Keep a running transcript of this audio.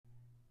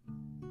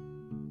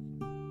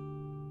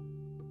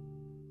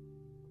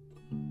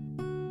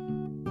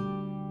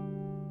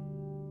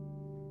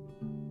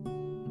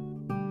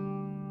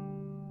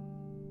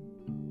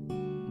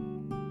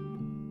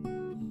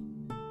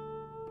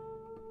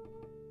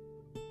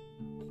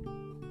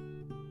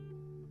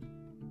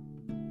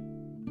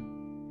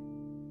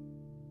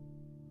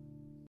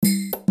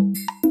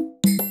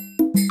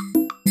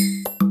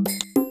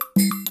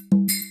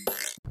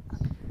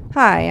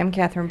Hi, I'm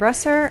Catherine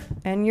Bresser,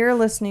 and you're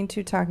listening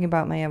to Talking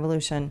About My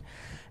Evolution.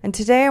 And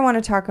today I want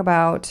to talk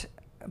about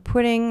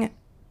putting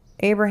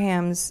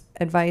Abraham's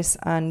advice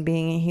on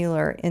being a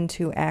healer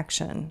into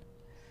action.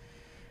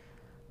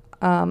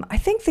 I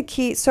think the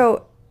key,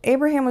 so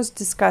Abraham was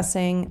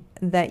discussing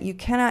that you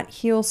cannot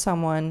heal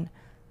someone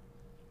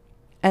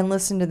and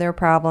listen to their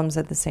problems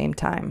at the same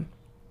time.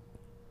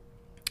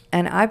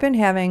 And I've been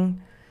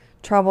having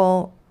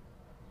trouble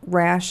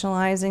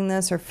rationalizing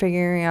this or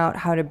figuring out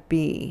how to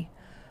be.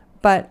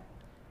 But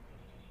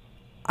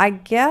I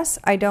guess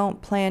I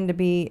don't plan to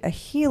be a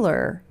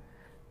healer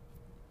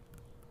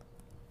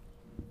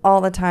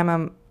all the time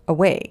I'm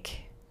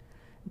awake.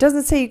 It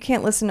doesn't say you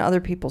can't listen to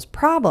other people's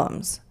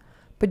problems,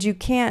 but you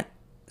can't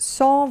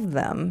solve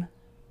them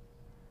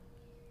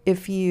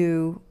if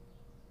you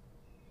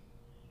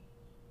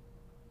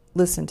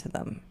listen to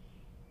them.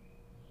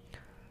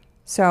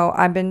 So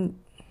I've been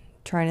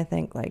trying to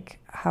think, like,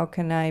 how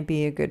can I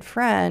be a good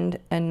friend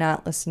and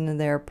not listen to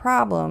their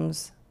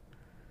problems?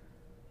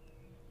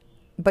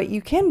 But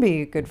you can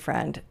be a good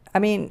friend. I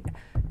mean,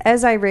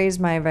 as I raise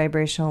my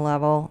vibrational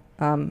level,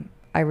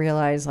 I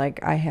realize,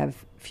 like, I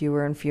have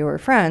fewer and fewer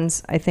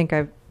friends. I think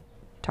I've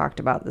talked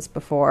about this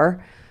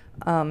before.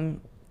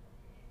 And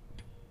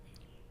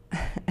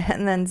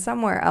then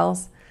somewhere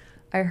else,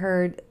 I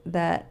heard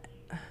that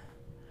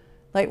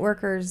light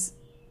workers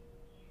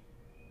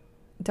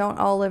don't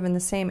all live in the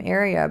same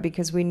area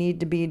because we need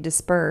to be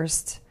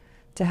dispersed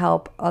to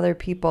help other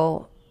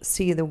people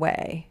see the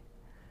way.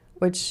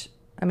 Which,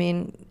 I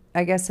mean,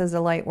 I guess as a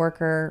light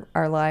worker,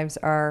 our lives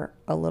are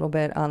a little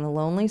bit on the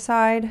lonely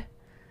side.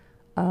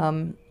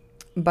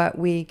 But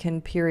we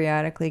can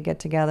periodically get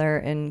together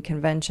in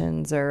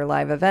conventions or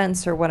live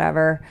events or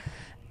whatever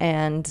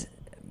and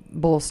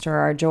bolster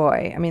our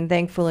joy. I mean,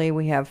 thankfully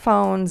we have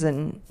phones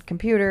and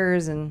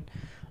computers and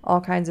all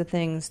kinds of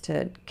things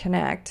to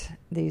connect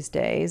these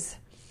days.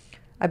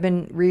 I've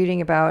been reading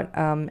about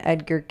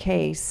Edgar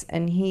Cayce,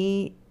 and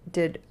he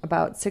did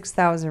about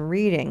 6,000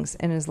 readings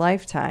in his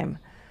lifetime,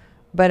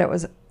 but it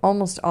was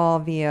almost all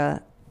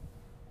via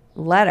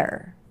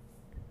letter.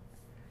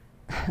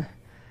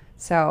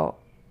 So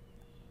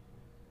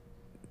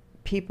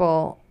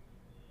people,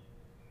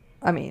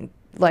 I mean,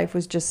 life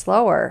was just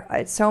slower.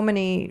 So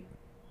many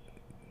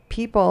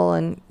people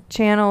and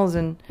channels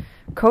and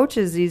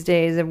coaches these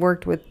days have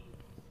worked with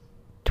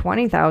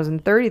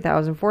 20,000,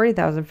 30,000,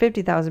 40,000,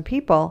 50,000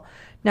 people.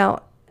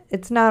 Now,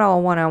 it's not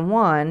all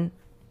one-on-one.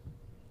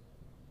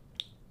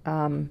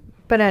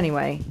 But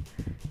anyway,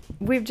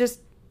 we've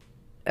just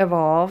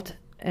evolved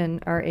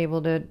and are able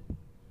to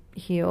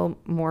heal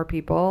more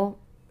people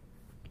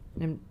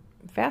and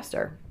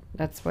faster.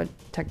 That's what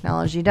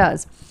technology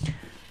does.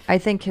 I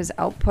think his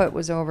output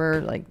was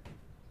over like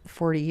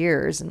 40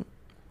 years, and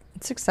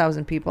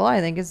 6,000 people,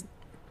 I think, is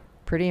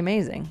pretty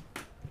amazing.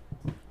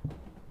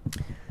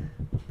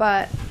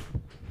 But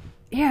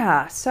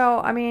yeah, so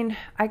I mean,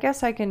 I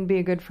guess I can be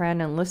a good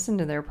friend and listen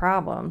to their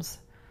problems.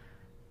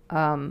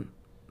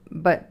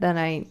 But then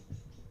I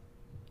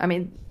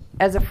mean,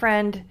 as a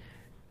friend,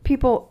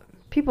 people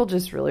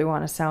just really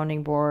want a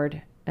sounding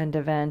board and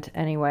to vent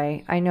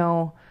anyway. I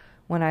know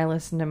when I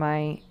listen to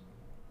my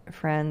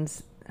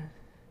friends,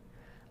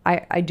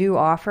 I do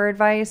offer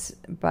advice,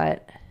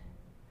 but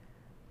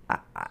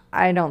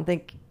I don't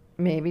think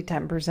maybe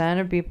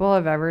 10% of people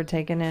have ever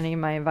taken any of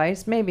my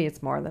advice. Maybe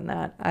it's more than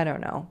that. I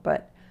don't know.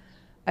 But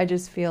I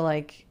just feel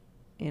like,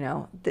 you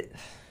know,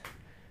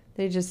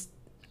 they just,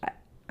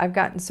 I've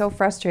gotten so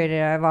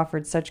frustrated. I've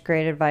offered such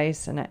great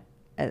advice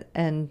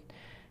and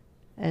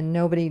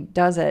nobody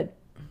does it.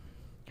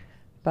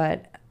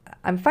 But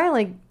I'm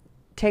finally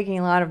taking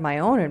a lot of my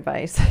own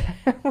advice,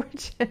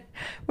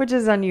 which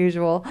is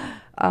unusual.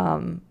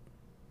 And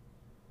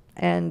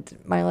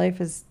my life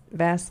is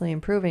vastly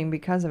improving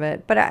because of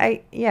it. But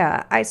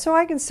so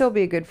I can still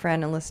be a good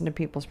friend and listen to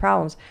people's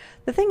problems.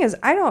 The thing is,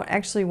 I don't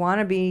actually want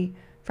to be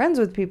friends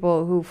with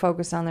people who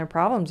focus on their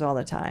problems all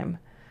the time.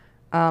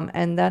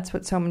 And that's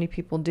what so many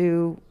people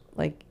do,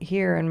 like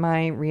here in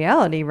my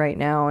reality right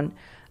now. And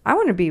I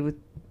want to be with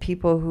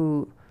people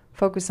who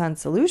focus on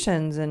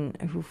solutions and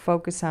who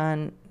focus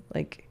on,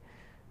 like,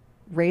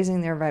 raising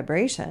their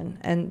vibration.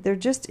 And there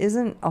just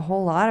isn't a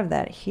whole lot of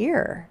that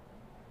here.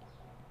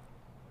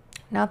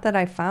 Not that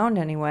I found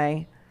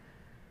anyway.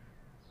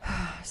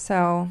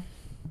 So,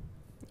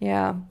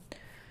 yeah.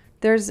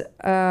 There's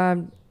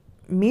a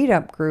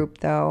meetup group,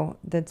 though,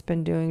 that's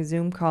been doing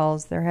Zoom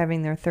calls. They're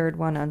having their third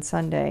one on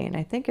Sunday, and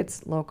I think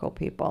it's local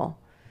people.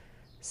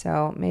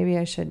 So maybe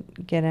I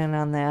should get in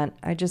on that.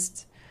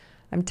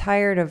 I'm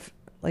tired of,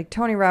 like,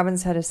 Tony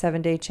Robbins had a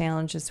 7-day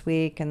challenge this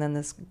week, and then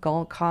this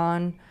Gul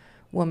Khan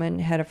woman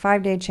had a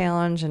 5-day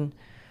challenge, and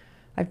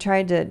I've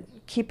tried to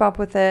keep up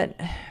with it,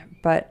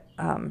 but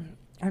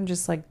I'm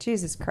just like,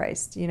 Jesus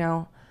Christ, you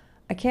know,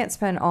 I can't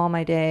spend all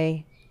my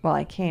day, well,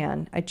 I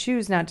can. I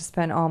choose not to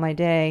spend all my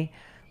day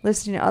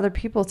listening to other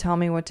people tell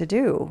me what to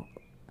do.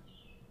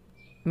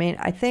 I mean,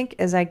 I think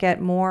as I get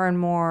more and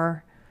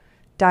more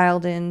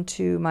dialed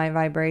into my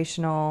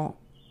vibrational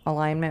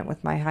alignment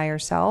with my higher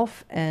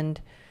self and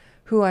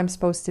who I'm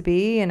supposed to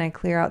be and I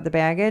clear out the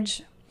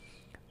baggage,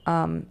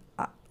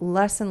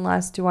 less and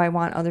less do I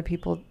want other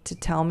people to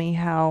tell me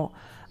how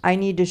I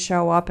need to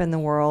show up in the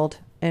world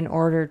in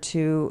order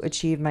to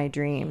achieve my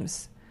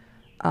dreams.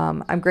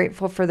 I'm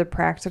grateful for the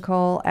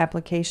practical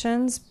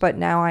applications, but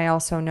now I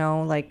also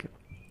know, like,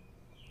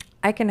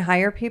 I can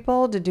hire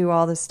people to do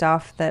all the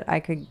stuff that I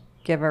could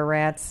give a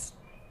rat's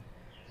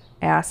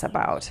ass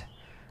about,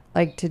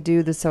 like to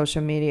do the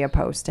social media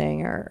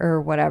posting or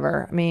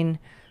whatever. I mean,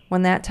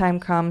 when that time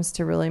comes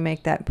to really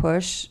make that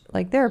push,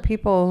 like, there are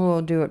people who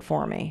will do it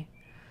for me.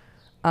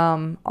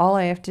 All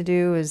I have to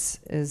do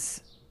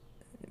is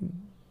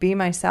be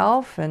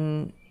myself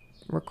and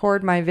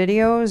record my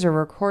videos or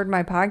record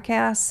my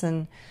podcasts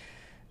and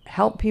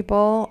help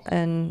people,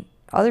 and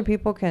other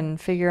people can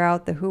figure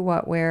out the who,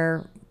 what,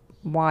 where,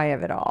 why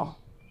of it all.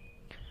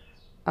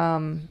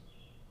 And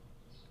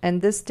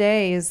this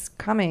day is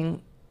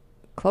coming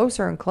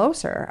closer and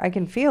closer. I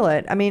can feel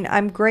it. I mean,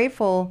 I'm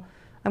grateful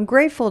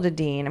to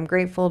Dean. I'm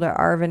grateful to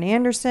Arvin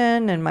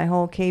Anderson and my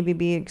whole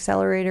KBB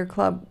Accelerator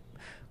Club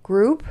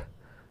group.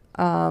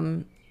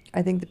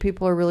 I think the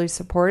people are really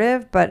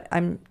supportive, but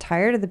I'm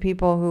tired of the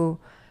people who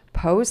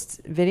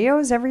post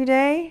videos every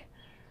day,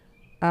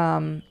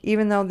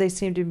 even though they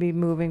seem to be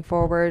moving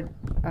forward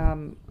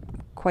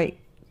quite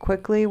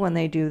quickly when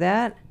they do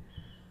that.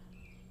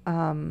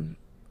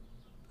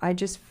 I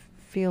just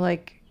feel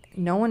like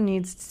no one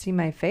needs to see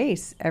my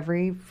face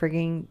every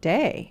frigging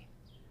day,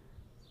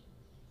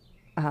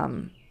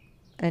 and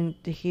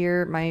to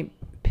hear my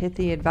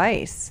pithy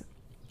advice.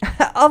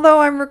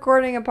 Although I'm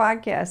recording a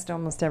podcast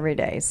almost every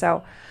day,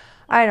 so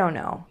I don't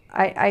know.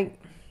 I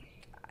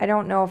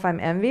don't know if I'm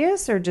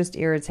envious or just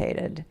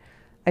irritated.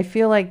 I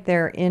feel like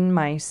they're in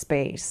my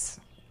space.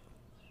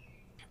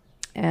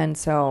 And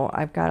so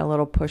I've got a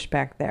little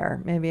pushback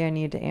there. Maybe I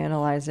need to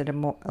analyze it a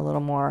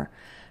little more.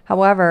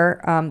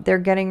 However, they're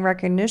getting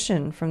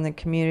recognition from the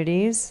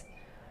communities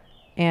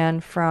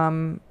and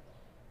from,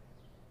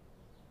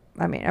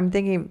 I mean, I'm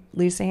thinking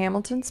Lisa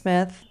Hamilton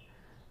Smith,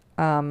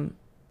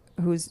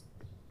 who's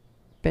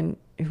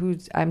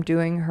I'm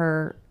doing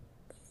her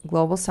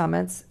global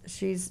summits.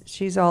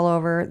 She's all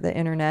over the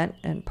internet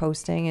and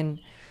posting and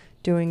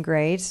doing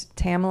great.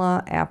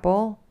 Tamala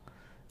Apple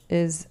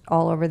is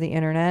all over the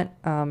internet,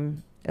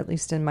 at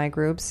least in my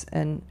groups,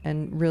 and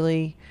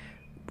really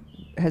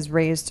has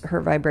raised her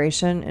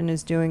vibration and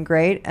is doing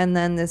great. And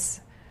then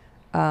this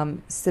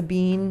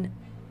Sabine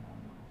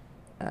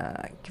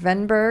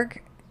Kvenberg,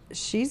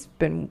 she's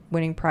been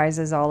winning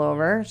prizes all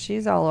over.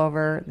 She's all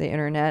over the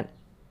internet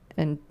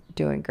and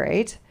doing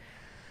great.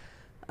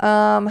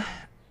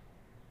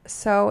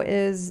 So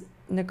is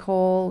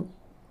Nicole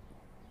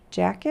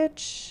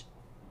Jackich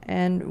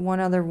and one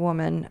other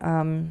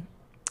woman,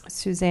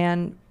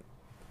 Suzanne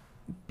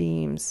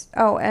Beams.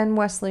 Oh, and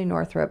Wesley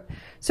Northrup.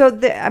 So,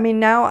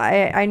 now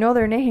I know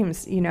their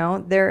names, you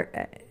know.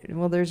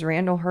 There's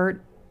Randall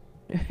Hurt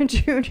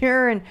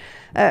Jr. and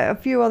a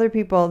few other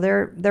people.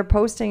 They're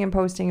posting and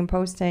posting and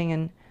posting,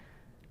 and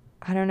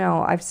I don't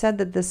know. I've said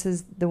that this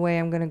is the way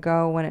I'm going to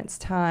go when it's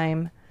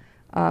time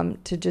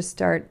to just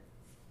start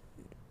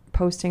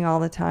posting all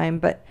the time,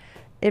 but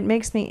it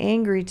makes me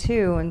angry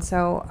too, and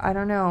so I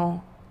don't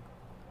know.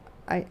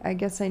 I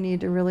guess I need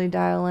to really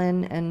dial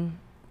in and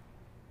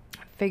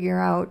figure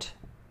out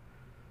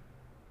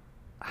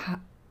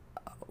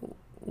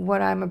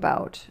what I'm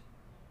about.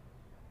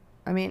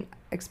 I mean,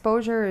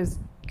 exposure is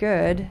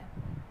good.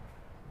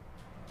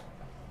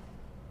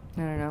 I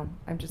don't know.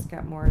 I've just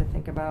got more to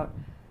think about.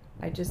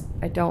 I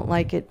don't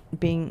like it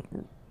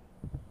being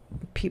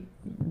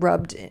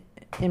rubbed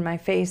in my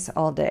face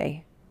all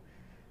day.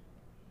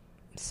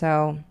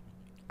 So,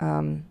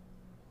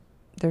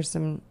 there's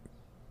some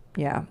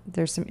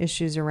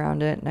issues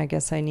around it, and I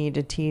guess I need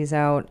to tease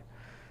out,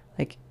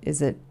 like,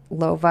 is it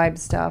low vibe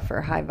stuff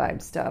or high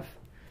vibe stuff?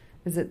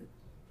 Is it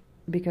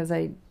because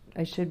I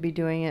should be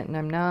doing it and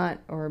I'm not,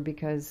 or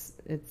because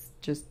it's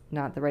just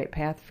not the right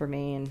path for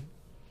me? And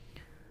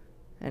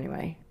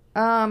anyway,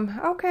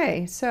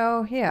 okay,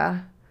 so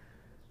yeah,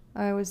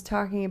 I was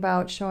talking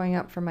about showing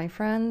up for my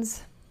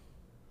friends.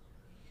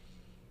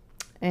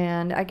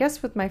 And I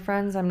guess with my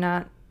friends, I'm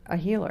not a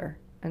healer.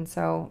 And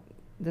so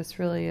this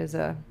really is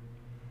a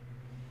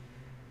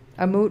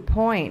moot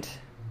point.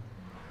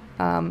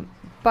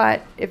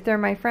 But if they're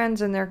my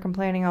friends and they're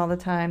complaining all the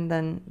time,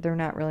 then they're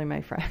not really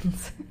my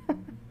friends.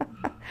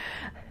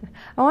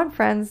 I want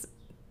friends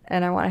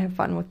and I want to have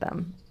fun with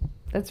them.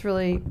 That's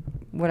really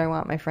what I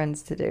want my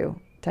friends to do,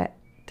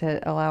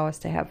 to allow us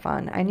to have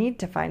fun. I need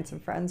to find some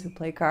friends who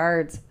play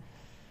cards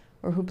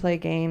or who play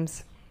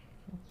games.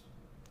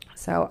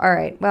 So, all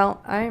right.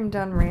 Well, I am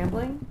done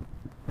rambling.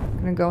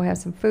 I'm going to go have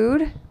some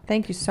food.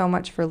 Thank you so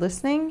much for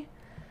listening.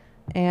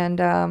 And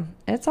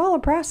it's all a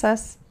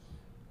process.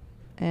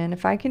 And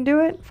if I can do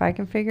it, if I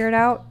can figure it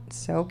out,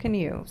 so can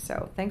you.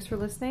 So thanks for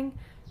listening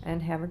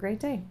and have a great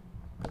day.